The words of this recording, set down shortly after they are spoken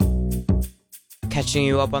Catching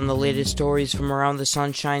you up on the latest stories from around the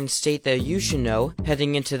Sunshine State that you should know,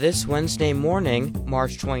 heading into this Wednesday morning,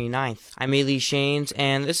 March 29th. I'm Ailee Shanes,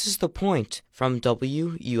 and this is The Point from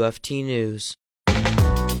WUFT News.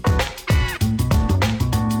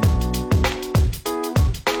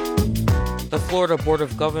 The Florida Board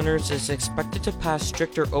of Governors is expected to pass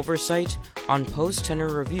stricter oversight on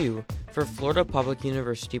post-tenure review for Florida public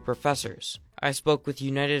university professors. I spoke with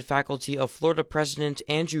United Faculty of Florida President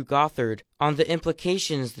Andrew Gothard on the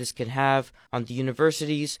implications this could have on the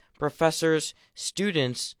universities, professors,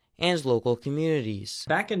 students, and local communities.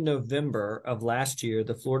 Back in November of last year,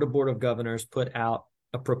 the Florida Board of Governors put out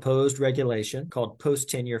a proposed regulation called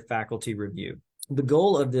post-tenure faculty review. The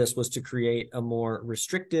goal of this was to create a more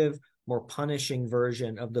restrictive, more punishing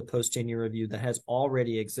version of the post-tenure review that has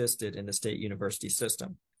already existed in the state university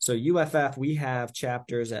system. So UFF, we have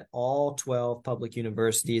chapters at all 12 public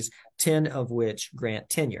universities, 10 of which grant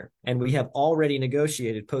tenure. And we have already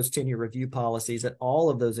negotiated post-tenure review policies at all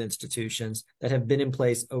of those institutions that have been in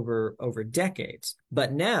place over decades.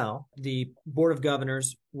 But now the Board of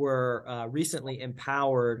Governors were recently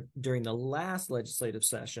empowered during the last legislative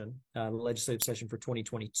session for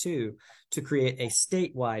 2022, to create a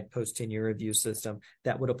statewide post-tenure review system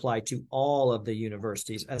that would apply to all of the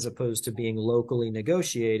universities as opposed to being locally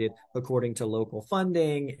negotiated according to local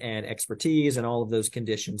funding and expertise and all of those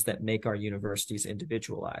conditions that make our universities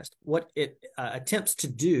individualized. What it attempts to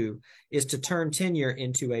do is to turn tenure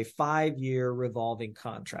into a 5-year revolving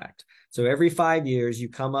contract. So every 5 years, you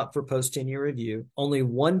come up for post-tenure review. Only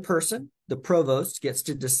one person, the provost, gets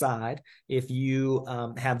to decide if you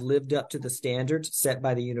have lived up to the standards set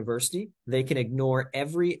by the university. They can ignore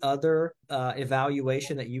every other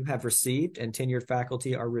evaluation that you have received, and tenured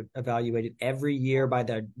faculty are evaluated every year by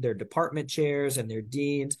their department chairs and their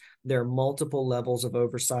deans. There are multiple levels of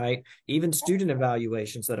oversight. Even student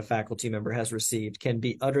evaluations that a faculty member has received can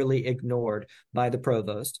be utterly ignored by the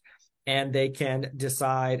provost. And they can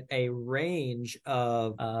decide a range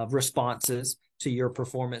of responses to your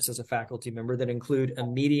performance as a faculty member that include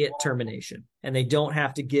immediate termination. And they don't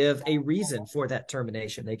have to give a reason for that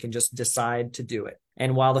termination. They can just decide to do it.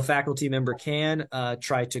 And while the faculty member can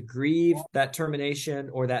try to grieve that termination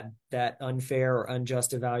or that unfair or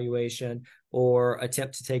unjust evaluation, or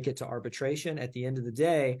attempt to take it to arbitration, at the end of the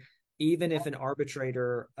day, even if an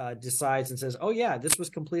arbitrator decides and says, oh yeah, this was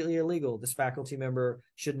completely illegal, this faculty member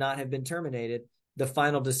should not have been terminated, the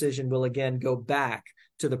final decision will again go back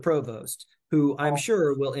to the provost, who I'm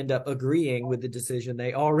sure will end up agreeing with the decision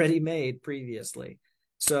they already made previously.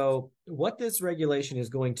 So what this regulation is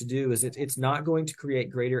going to do is it's not going to create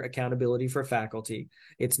greater accountability for faculty.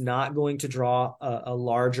 It's not going to draw a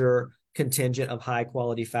larger contingent of high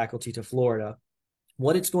quality faculty to Florida.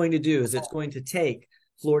 What it's going to do is it's going to take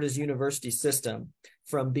Florida's university system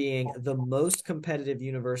from being the most competitive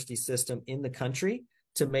university system in the country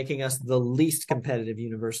to making us the least competitive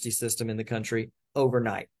university system in the country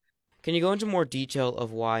overnight. Can you go into more detail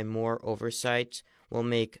of why more oversight will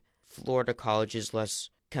make Florida colleges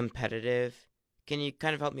less competitive? Can you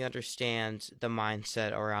kind of help me understand the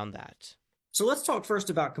mindset around that? So let's talk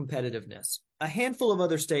first about competitiveness. A handful of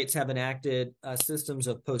other states have enacted systems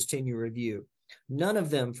of post-tenure review. None of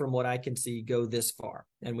them, from what I can see, go this far.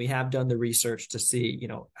 And we have done the research to see,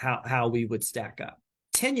 how we would stack up.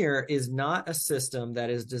 Tenure is not a system that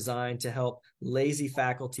is designed to help lazy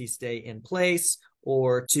faculty stay in place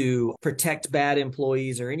or to protect bad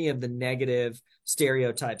employees or any of the negative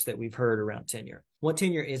stereotypes that we've heard around tenure. What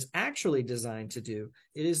tenure is actually designed to do,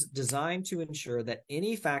 it is designed to ensure that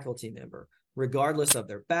any faculty member, regardless of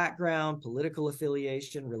their background, political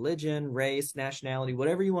affiliation, religion, race, nationality,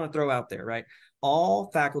 whatever you want to throw out there, right?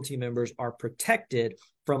 All faculty members are protected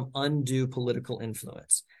from undue political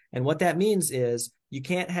influence. And what that means is you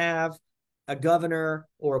can't have a governor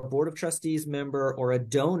or a board of trustees member or a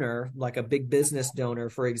donor, like a big business donor,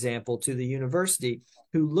 for example, to the university,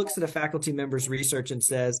 who looks at a faculty member's research and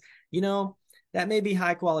says, that may be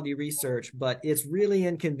high quality research, but it's really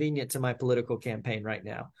inconvenient to my political campaign right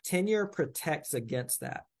now. Tenure protects against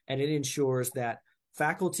that, and it ensures that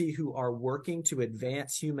faculty who are working to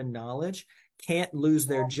advance human knowledge can't lose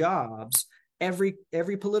their jobs every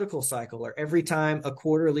political cycle or every time a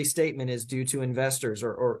quarterly statement is due to investors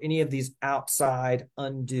or any of these outside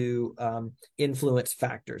undue influence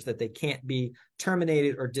factors, that they can't be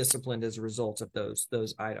terminated or disciplined as a result of those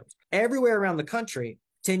items. Everywhere around the country,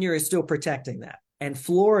 tenure is still protecting that. And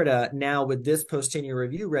Florida now, with this post-tenure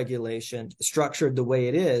review regulation structured the way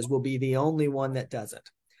it is, will be the only one that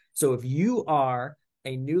doesn't. So if you are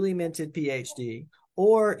a newly minted PhD,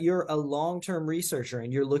 or you're a long-term researcher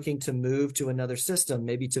and you're looking to move to another system,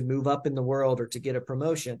 maybe to move up in the world or to get a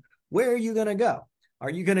promotion, Where are you going to go? Are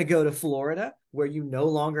you going to go to Florida, where you no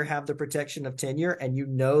longer have the protection of tenure, and you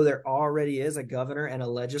know there already is a governor and a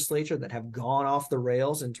legislature that have gone off the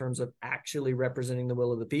rails in terms of actually representing the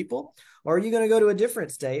will of the people? Or are you going to go to a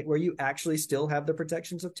different state where you actually still have the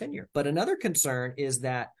protections of tenure? But another concern is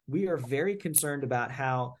that we are very concerned about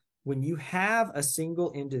how when you have a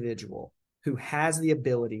single individual who has the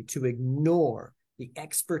ability to ignore the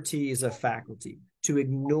expertise of faculty, to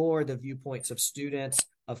ignore the viewpoints of students,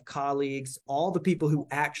 of colleagues, all the people who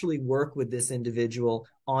actually work with this individual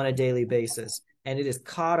on a daily basis. And it is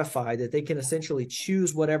codified that they can essentially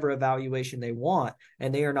choose whatever evaluation they want,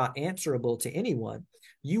 and they are not answerable to anyone.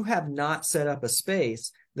 You have not set up a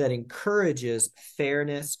space that encourages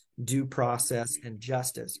fairness, due process, and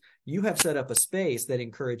justice. You have set up a space that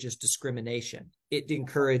encourages discrimination. It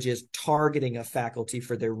encourages targeting of faculty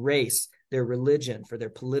for their race, their religion, for their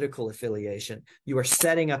political affiliation. You are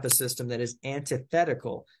setting up a system that is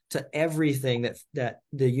antithetical to everything that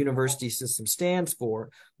the university system stands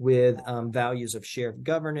for, with values of shared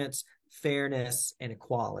governance, fairness, and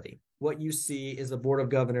equality. What you see is a board of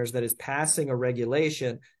governors that is passing a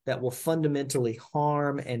regulation that will fundamentally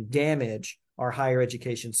harm and damage our higher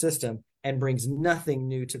education system and brings nothing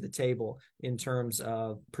new to the table in terms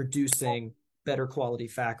of producing better quality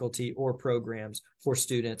faculty or programs for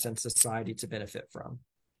students and society to benefit from.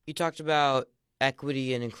 You talked about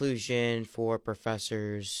equity and inclusion for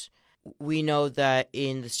professors. We know that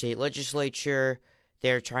in the state legislature,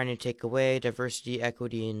 they're trying to take away diversity,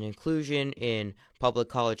 equity, and inclusion in public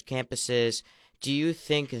college campuses. Do you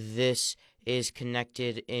think this is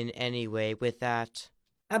connected in any way with that?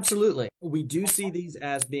 Absolutely. We do see these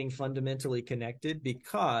as being fundamentally connected,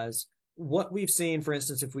 because what we've seen, for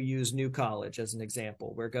instance, if we use New College as an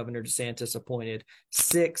example, where Governor DeSantis appointed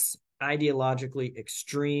 6 ideologically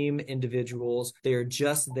extreme individuals. They are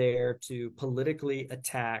just there to politically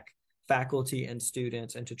attack faculty and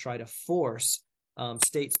students and to try to force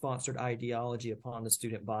state-sponsored ideology upon the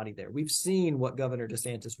student body there. We've seen what Governor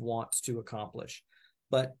DeSantis wants to accomplish.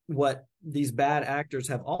 But what these bad actors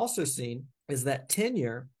have also seen is that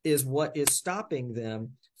tenure is what is stopping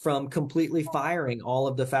them from completely firing all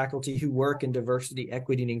of the faculty who work in diversity,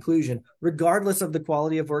 equity, and inclusion, regardless of the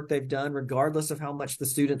quality of work they've done, regardless of how much the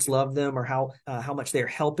students love them or how much they're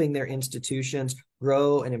helping their institutions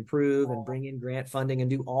grow and improve and bring in grant funding and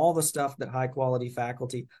do all the stuff that high quality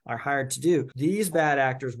faculty are hired to do. These bad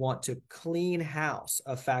actors want to clean house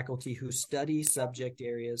of faculty who study subject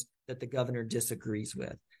areas that the governor disagrees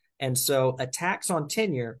with. And so attacks on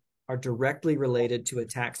tenure are directly related to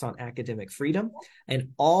attacks on academic freedom. And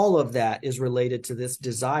all of that is related to this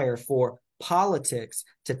desire for politics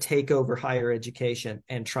to take over higher education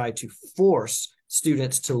and try to force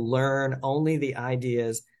students to learn only the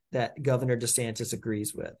ideas that Governor DeSantis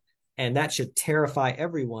agrees with. And that should terrify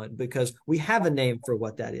everyone, because we have a name for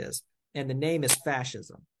what that is, and the name is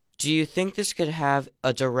fascism. Do you think this could have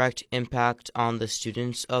a direct impact on the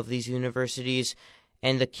students of these universities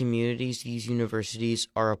and the communities these universities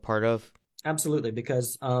are a part of? Absolutely,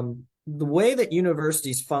 because the way that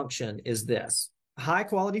universities function is this. High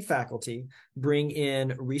quality faculty bring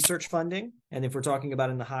in research funding. And if we're talking about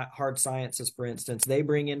in the hard sciences, for instance, they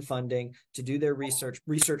bring in funding to do their research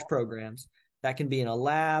programs. That can be in a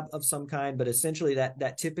lab of some kind, but essentially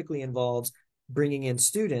that typically involves bringing in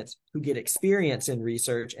students who get experience in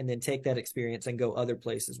research and then take that experience and go other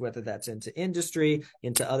places, whether that's into industry,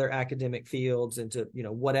 into other academic fields, into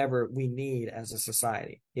whatever we need as a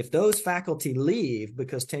society. If those faculty leave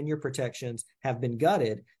because tenure protections have been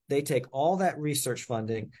gutted, they take all that research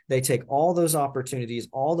funding, they take all those opportunities,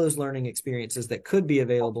 all those learning experiences that could be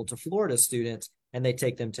available to Florida students, and they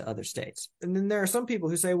take them to other states. And then there are some people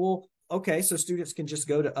who say, well, okay, so students can just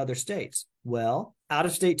go to other states. Well,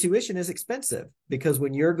 out-of-state tuition is expensive, because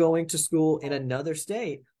when you're going to school in another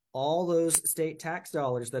state, all those state tax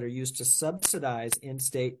dollars that are used to subsidize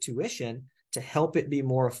in-state tuition to help it be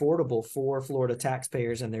more affordable for Florida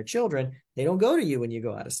taxpayers and their children, they don't go to you when you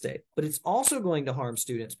go out of state. But it's also going to harm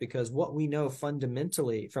students, because what we know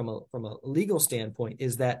fundamentally from a legal standpoint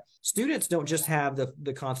is that students don't just have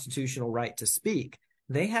the constitutional right to speak,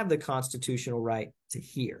 they have the constitutional right to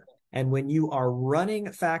hear. And when you are running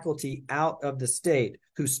faculty out of the state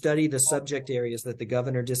who study the subject areas that the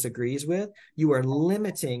governor disagrees with, you are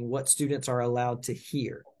limiting what students are allowed to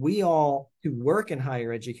hear. We all who work in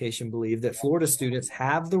higher education believe that Florida students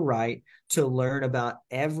have the right to learn about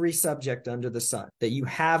every subject under the sun, that you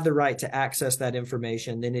have the right to access that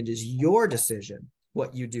information. Then it is your decision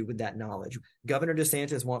what you do with that knowledge. Governor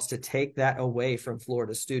DeSantis wants to take that away from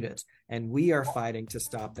Florida students, and we are fighting to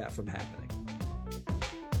stop that from happening.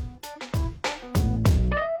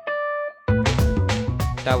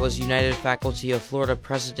 That was United Faculty of Florida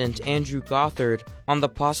President Andrew Gothard on the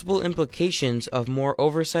possible implications of more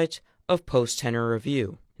oversight of post-tenure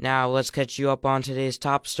review. Now let's catch you up on today's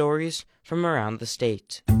top stories from around the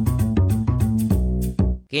state.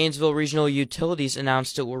 Gainesville Regional Utilities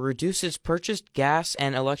announced it will reduce its purchased gas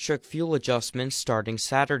and electric fuel adjustments starting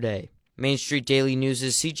Saturday. Main Street Daily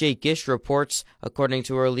News' C.J. Gish reports, according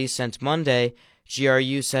to a release sent Monday,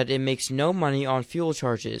 GRU said it makes no money on fuel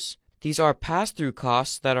charges. These are pass-through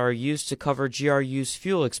costs that are used to cover GRU's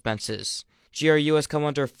fuel expenses. GRU has come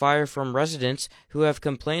under fire from residents who have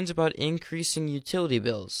complained about increasing utility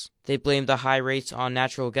bills. They blame the high rates on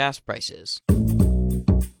natural gas prices.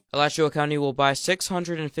 Alachua County will buy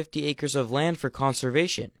 650 acres of land for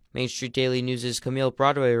conservation. Main Street Daily News' Camille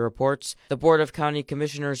Broadway reports the Board of County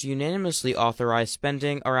Commissioners unanimously authorized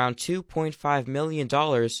spending around $2.5 million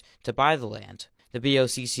to buy the land. The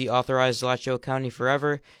BOCC authorized Alachua County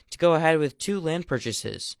Forever to go ahead with 2 land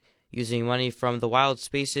purchases, using money from the Wild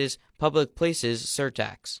Spaces Public Places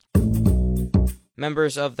surtax.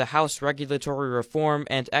 Members of the House Regulatory Reform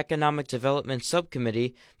and Economic Development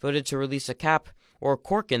Subcommittee voted to release a cap, or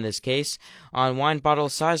cork in this case, on wine bottle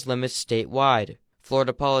size limits statewide.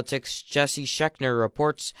 Florida Politics' Jesse Schechner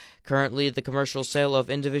reports currently the commercial sale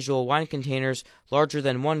of individual wine containers larger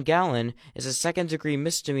than 1 gallon is a second-degree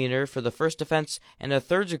misdemeanor for the first offense and a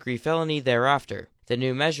third-degree felony thereafter. The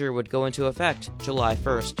new measure would go into effect July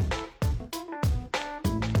 1st.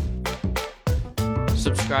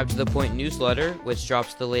 Subscribe to The Point newsletter, which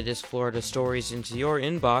drops the latest Florida stories into your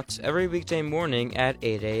inbox every weekday morning at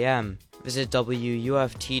 8 a.m. Visit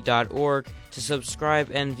WUFT.org to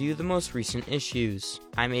subscribe and view the most recent issues.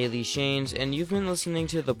 I'm Ailee Shanes, and you've been listening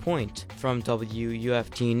to The Point from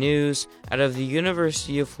WUFT News out of the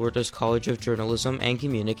University of Florida's College of Journalism and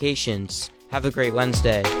Communications. Have a great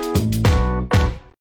Wednesday.